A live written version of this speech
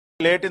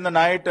Late in the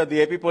night, the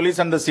AP police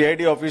and the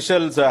CID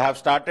officials have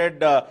started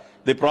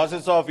the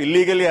process of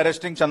illegally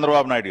arresting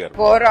Chandrababu Naidu garu.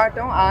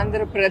 పోరాటం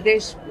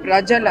ఆంధ్రప్రదేశ్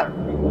ప్రజల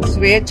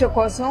స్వేచ్ఛ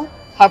కోసం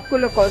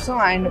హక్కుల కోసం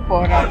ఆయన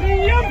పోరాటం.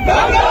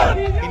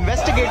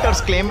 Investigators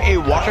claim a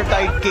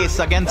watertight case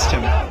against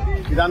him.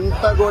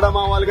 ఇదంతా కూడా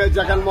మామూలుగా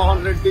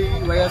జగన్మోహన్ రెడ్డి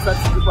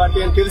వైఎస్ఆర్సీపీ పార్టీ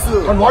అని తెలుసు.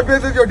 On what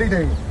basis you are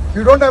detaining me?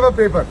 You don't have a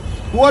paper.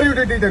 Who are you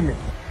detaining me?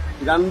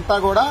 ఇదంతా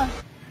కూడా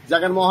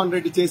జగన్మోహన్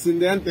రెడ్డి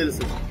చేసిందే అని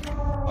తెలుసు.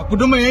 ఆ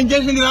కుటుంబం ఏం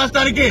చేసింది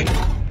రాష్ట్రానికి?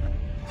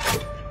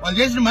 వాళ్ళు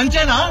చేసిన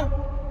మంచేనా?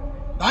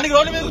 దానికి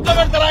రోడ్డు మీద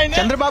కూర్చోబెడతారా ఆయన?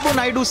 Chandrababu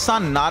Naidu's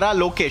son Nara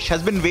Lokesh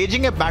has been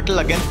waging a battle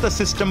against the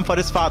system for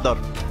his father.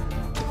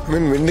 I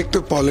mean,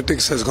 vindictive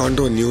politics has gone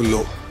to a new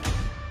low.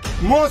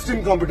 Most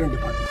incompetent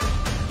department.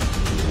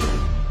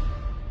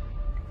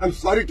 I'm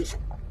sorry to say,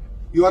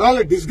 you are all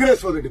a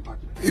disgrace for the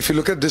department. If you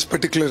look at this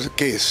particular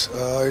case,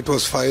 it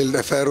was filed.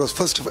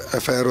 First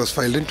FIR was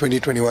filed in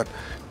 2021.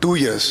 2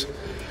 years,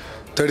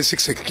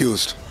 36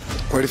 accused,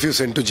 quite a few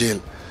sent to jail.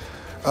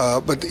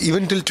 But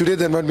even till today,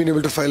 they have not been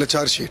able to file a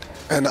charge sheet.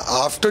 And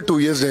after 2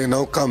 years, they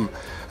now come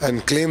and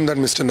claim that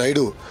Mr.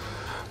 Naidu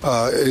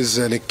is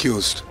an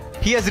accused.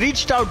 He has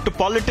reached out to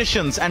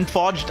politicians and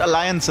forged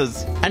alliances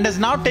and has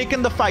now taken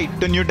the fight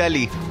to New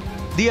Delhi.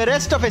 The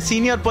arrest of a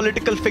senior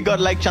political figure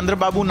like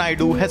Chandrababu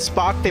Naidu has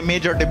sparked a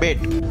major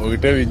debate.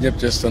 ఒకటే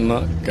విజ్ఞప్తి చేస్తున్నా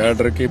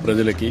క్యాడర్కి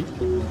ప్రజలకి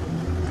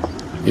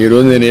ఈ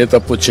రోజు నేను ఏ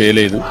తప్పు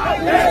చేయలేదు.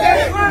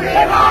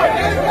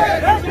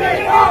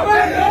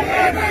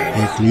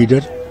 एक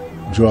लीडर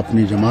जो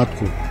अपनी जमात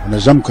को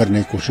नज़म करने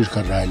की कोशिश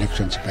कर रहा है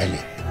इलेक्शन से पहले,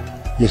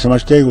 ये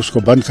समझते हैं कि उसको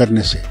बंद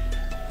करने से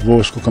वो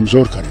उसको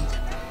कमजोर करेंगे,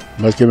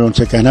 बल्कि मैं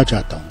उनसे कहना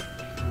चाहता हूँ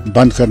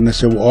बंद करने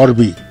से वो और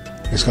भी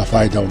इसका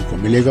फायदा उनको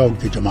मिलेगा,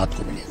 उनकी जमात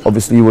को मिलेगा.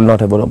 Obviously you will not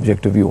have an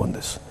objective view on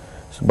this,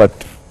 but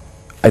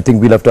I think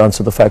we'll have to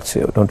answer the facts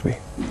here, don't we?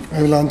 I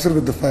will answer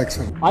with the facts,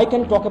 sir. I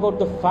can talk about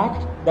the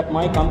fact that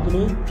my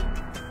company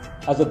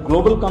as a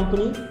global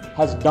company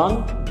has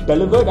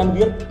delivered, and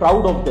we are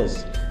proud of this.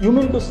 You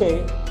mean to say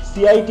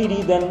CITD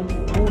then,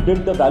 who did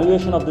the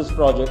valuation of this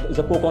project, is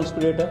a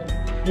co-conspirator?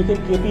 You think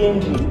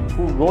KPMG,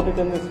 who wrote it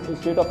in the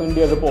State of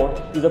India report,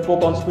 is a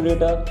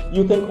co-conspirator?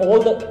 You think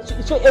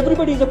so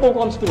everybody is a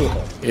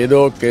co-conspirator? ఏదో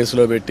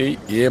కేసులో పెట్టి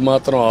ఏ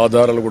మాత్రం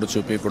ఆధారాలు కూడా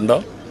చూపించకుండా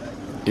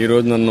ఈ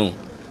రోజు నన్ను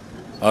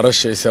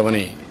అరెస్ట్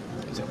చేశామని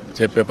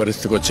చెప్పే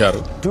పరిస్థితికి వచ్చారు.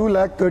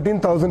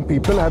 2,13,000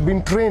 people have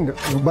been trained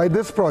by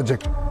this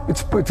project.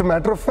 It's a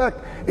matter of fact.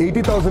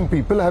 80,000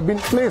 people have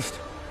been placed.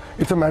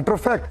 It's a matter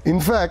of fact. In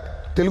fact,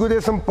 Telugu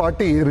Desam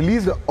Party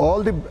released all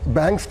the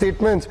bank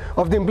statements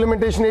of the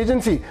implementation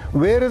agency.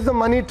 Where is the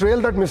money trail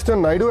that Mr.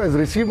 Naidu has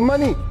received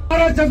money?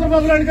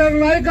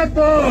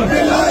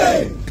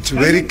 It's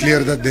very clear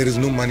that there is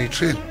no money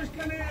trail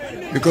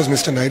because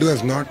Mr. Naidu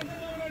has not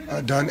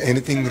done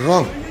anything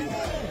wrong.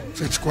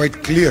 So it's quite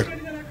clear.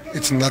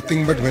 It's nothing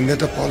but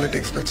vendetta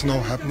politics that's now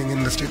happening in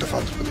the state of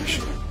Andhra Pradesh.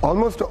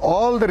 Almost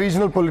all the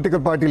regional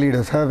political party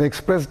leaders have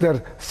expressed their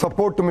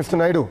support to Mr.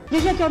 Naidu.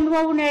 जिसे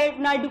चंद्रबाबू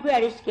नायडू को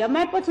arrest किया,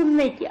 मैं पसंद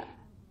नहीं किया,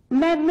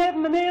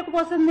 मेरे को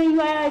पसंद नहीं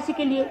हुआ ऐसे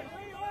के लिए.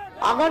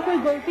 अगर कोई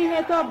गलती है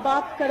तो आप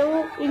बात करो,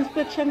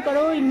 इंस्पेक्शन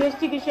करो,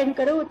 इन्वेस्टिगेशन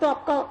करो, तो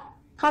आपका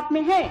हाथ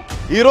में है.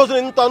 ఈ రోజు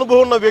ఇంత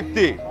అనుభవం ఉన్న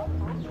వ్యక్తి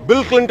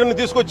బిల్ క్లింటన్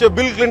తీసుకొచ్చే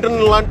బిల్ క్లింటన్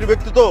లాంటి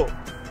వ్యక్తితో,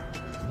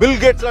 బిల్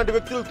గేట్స్ లాంటి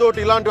వ్యక్తులతో,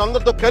 ఇలాంటి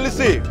అందరితో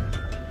కలిసి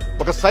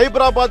ఒక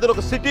సైబరాబాద్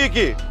ఒక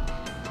సిటీకి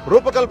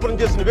రూపకల్పన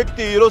చేసిన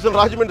వ్యక్తి ఈ రోజు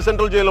రాజమండ్రి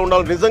సెంట్రల్ జైల్లో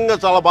ఉండాలి. నిజంగా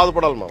చాలా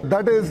బాధపడాలి మనం.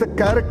 That is the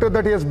character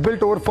that he has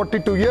built over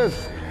 42 years.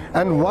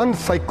 And one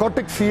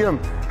psychotic CM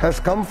has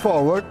come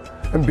forward,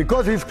 and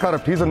because he's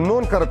corrupt, he's a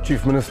known corrupt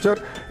chief minister,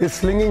 is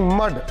slinging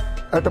mud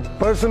at a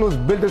person who's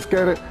built his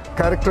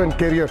character and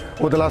career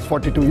over the last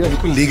 42 years.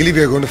 Legally,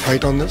 we are going to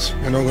fight on this.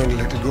 We're not going to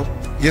let it go.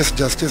 Yes,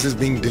 justice is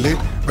being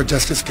delayed, but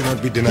justice cannot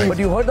be denied. But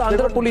you heard the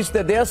Andhra police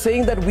there. They are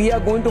saying that we are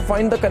going to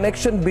find the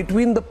connection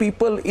between the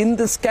people in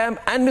this scam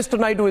and Mr.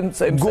 Naidu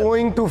himself.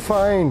 Going to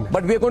find.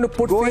 But we are going to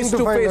put face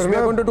to face. We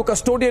are going to do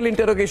custodial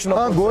interrogation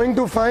of going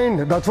to find.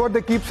 That's what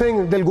they keep saying.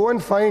 They'll go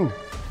and find.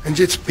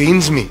 And it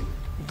pains me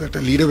that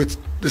a leader with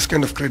this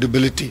kind of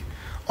credibility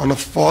on a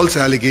false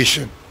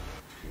allegation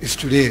is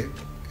today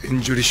in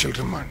judicial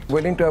remand.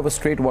 Willing to have a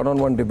straight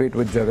one-on-one debate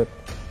with Jagat?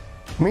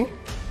 Me?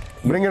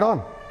 Bring it on.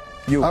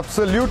 You?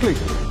 Absolutely.